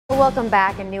Welcome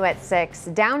back and new at 6.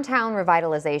 Downtown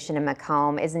revitalization in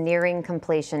Macomb is nearing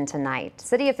completion tonight.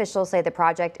 City officials say the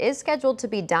project is scheduled to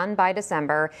be done by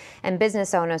December, and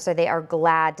business owners say they are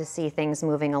glad to see things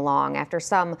moving along after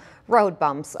some road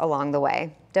bumps along the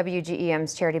way.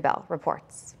 WGEM's Charity Bell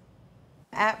reports.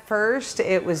 At first,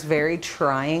 it was very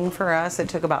trying for us. It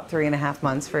took about 3.5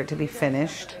 months for it to be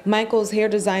finished. Michael's Hair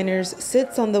Designers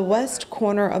sits on the west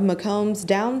corner of Macomb's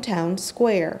downtown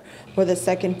square, where the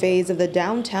second phase of the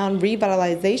downtown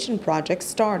revitalization project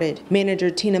started. Manager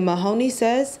Tina Mahoney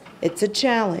says it's a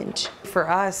challenge. For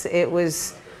us, it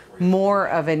was more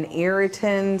of an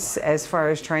irritant as far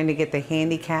as trying to get the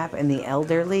handicap and the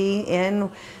elderly in.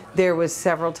 There was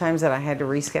several times that I had to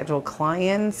reschedule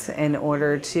clients in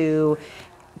order to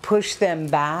push them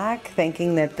back,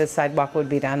 thinking that the sidewalk would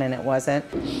be done, and it wasn't.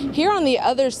 Here on the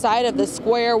other side of the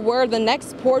square, where the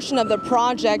next portion of the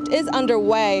project is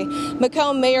underway,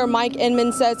 Macomb Mayor Mike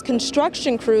Inman says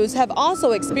construction crews have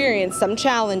also experienced some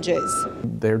challenges.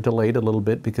 They're delayed a little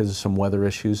bit because of some weather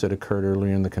issues that occurred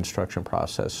earlier in the construction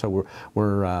process. So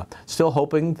we're still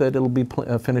hoping that it'll be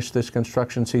finished this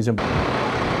construction season.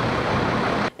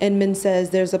 Inman says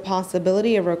there's a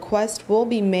possibility a request will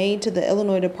be made to the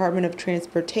Illinois Department of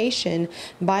Transportation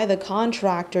by the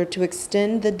contractor to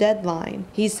extend the deadline.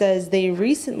 He says they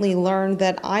recently learned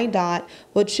that IDOT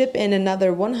would chip in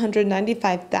another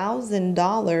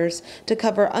 $195,000 to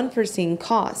cover unforeseen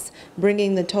costs,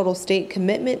 bringing the total state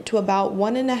commitment to about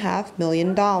 $1.5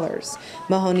 million.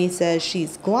 Mahoney says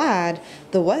she's glad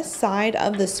the west side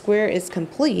of the square is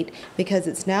complete because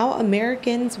it's now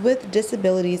Americans with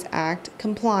Disabilities Act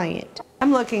compliant.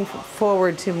 I'm looking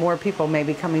forward to more people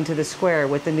maybe coming to the square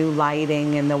with the new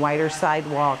lighting and the wider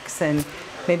sidewalks, and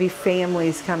maybe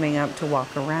families coming up to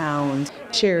walk around.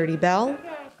 Charity Bell,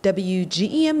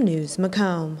 WGEM News,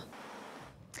 Macomb.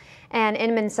 And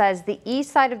Inman says the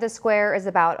east side of the square is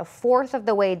about a fourth of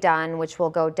the way done, which will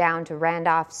go down to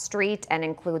Randolph Street and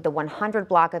include the 100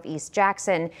 block of East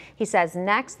Jackson. He says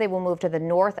next they will move to the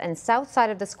north and south side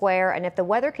of the square, and if the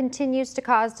weather continues to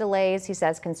cause delays, he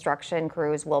says construction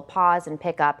crews will pause and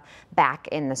pick up back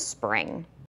in the spring.